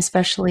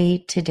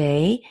 especially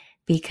today,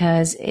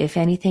 because if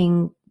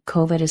anything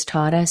COVID has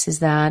taught us is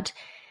that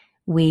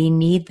we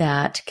need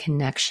that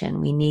connection.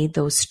 We need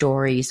those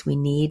stories. We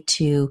need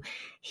to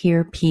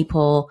hear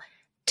people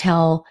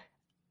tell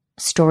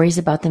stories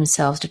about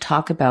themselves, to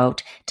talk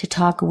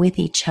with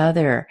each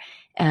other,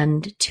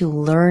 and to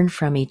learn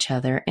from each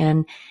other.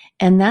 And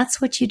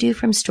that's what you do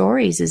from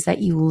stories, is that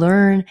you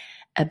learn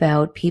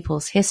about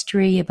people's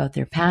history, about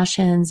their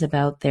passions,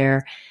 about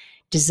their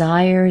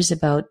desires,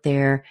 about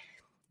their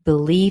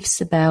beliefs,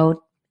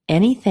 about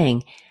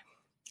anything.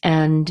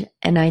 And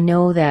I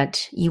know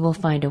that you will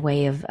find a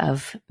way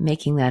of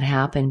making that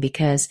happen,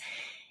 because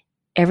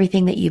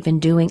everything that you've been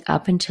doing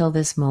up until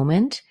this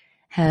moment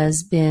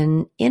has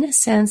been, in a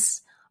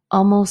sense,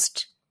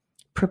 almost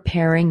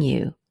preparing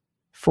you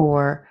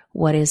for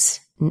what is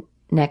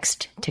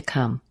next to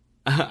come.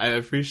 I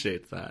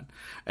appreciate that.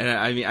 And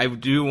I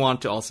do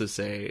want to also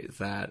say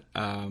that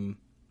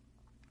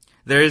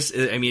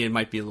it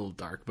might be a little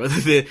dark, but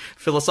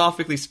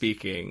philosophically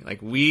speaking,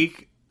 like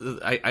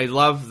I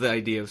love the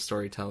idea of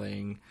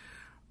storytelling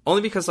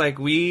only because our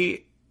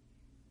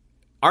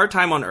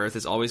time on Earth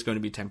is always going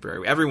to be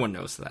temporary. Everyone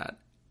knows that.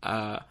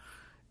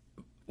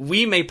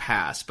 We may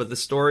pass, but the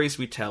stories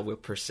we tell will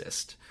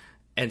persist.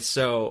 And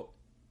so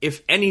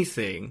if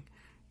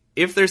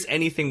there's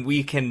anything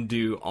we can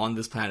do on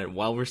this planet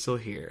while we're still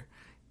here,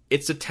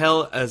 it's to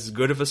tell as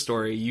good of a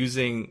story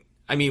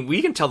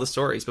we can tell the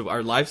stories, but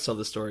our lives tell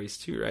the stories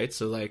too, right?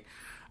 So like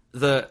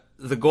the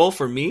goal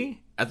for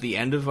me at the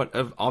end of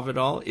it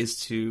all is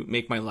to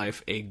make my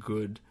life a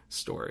good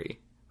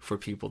story for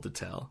people to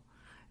tell.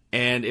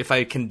 And if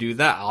I can do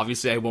that,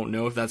 obviously I won't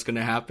know if that's going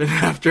to happen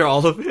after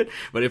all of it,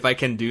 but if I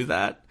can do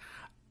that,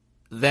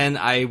 then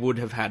I would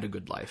have had a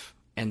good life.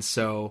 And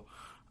so,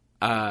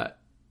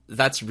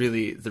 that's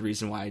really the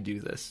reason why I do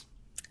this.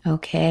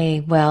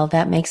 Okay. Well,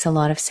 that makes a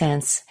lot of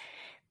sense.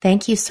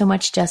 Thank you so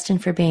much, Justin,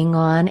 for being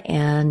on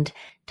and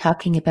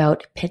talking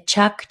about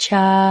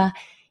PechaKucha,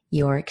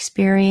 your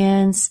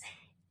experience,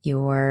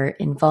 your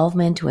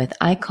involvement with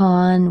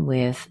Icon,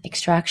 with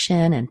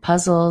extraction and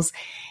puzzles.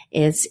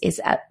 It's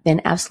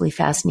been absolutely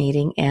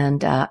fascinating,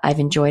 and I've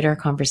enjoyed our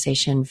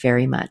conversation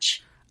very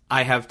much.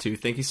 I have too.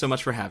 Thank you so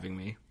much for having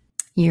me.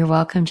 You're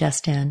welcome,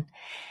 Justin.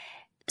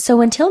 So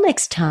until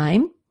next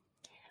time,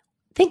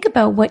 think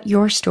about what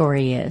your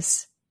story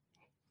is.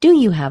 Do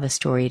you have a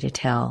story to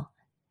tell?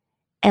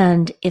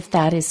 And if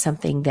that is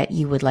something that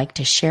you would like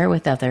to share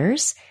with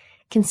others,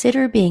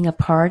 consider being a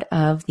part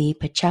of the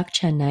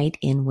PechaKucha night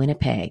in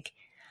Winnipeg.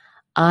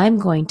 I'm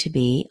going to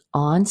be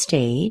on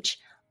stage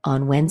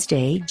on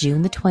Wednesday,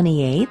 June the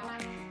 28th,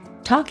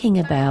 talking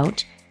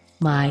about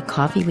my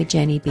Coffee with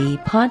Jenny B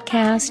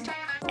podcast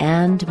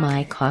and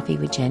my Coffee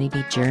with Jenny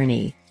B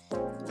journey.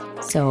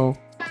 So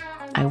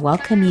I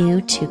welcome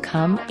you to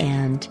come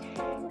and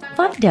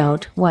find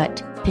out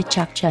what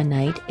PechaKucha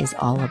night is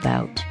all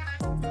about.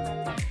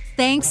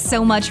 Thanks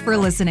so much for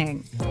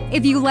listening.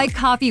 If you like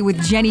Coffee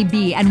with Jenny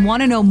B and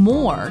want to know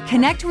more,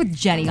 connect with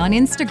Jenny on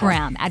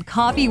Instagram at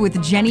Coffee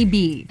with Jenny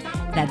B.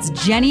 That's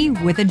Jenny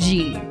with a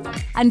G.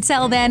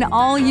 Until then,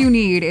 all you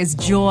need is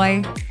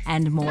joy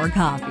and more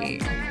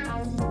coffee.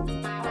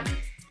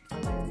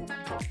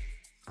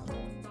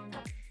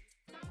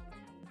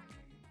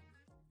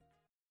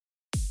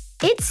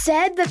 It's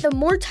said that the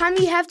more time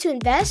you have to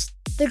invest,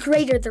 the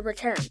greater the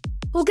return.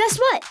 Well, guess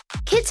what?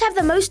 Kids have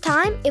the most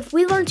time if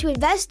we learn to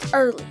invest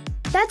early.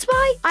 That's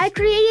why I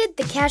created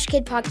the Cash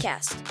Kid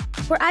podcast,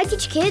 where I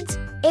teach kids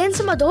and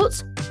some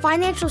adults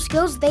financial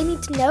skills they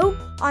need to know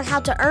on how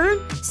to earn,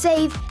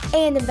 save,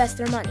 and invest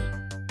their money.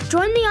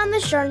 Join me on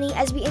this journey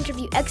as we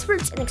interview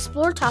experts and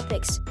explore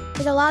topics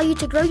that allow you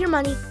to grow your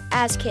money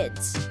as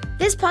kids.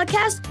 This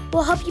podcast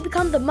will help you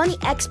become the money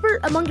expert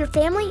among your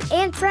family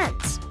and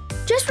friends.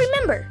 Just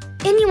remember,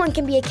 anyone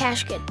can be a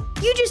cash kid.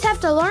 You just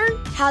have to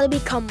learn how to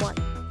become one.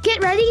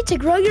 Get ready to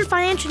grow your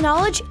financial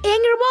knowledge and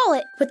your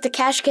wallet with the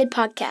Cash Kid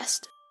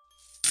podcast.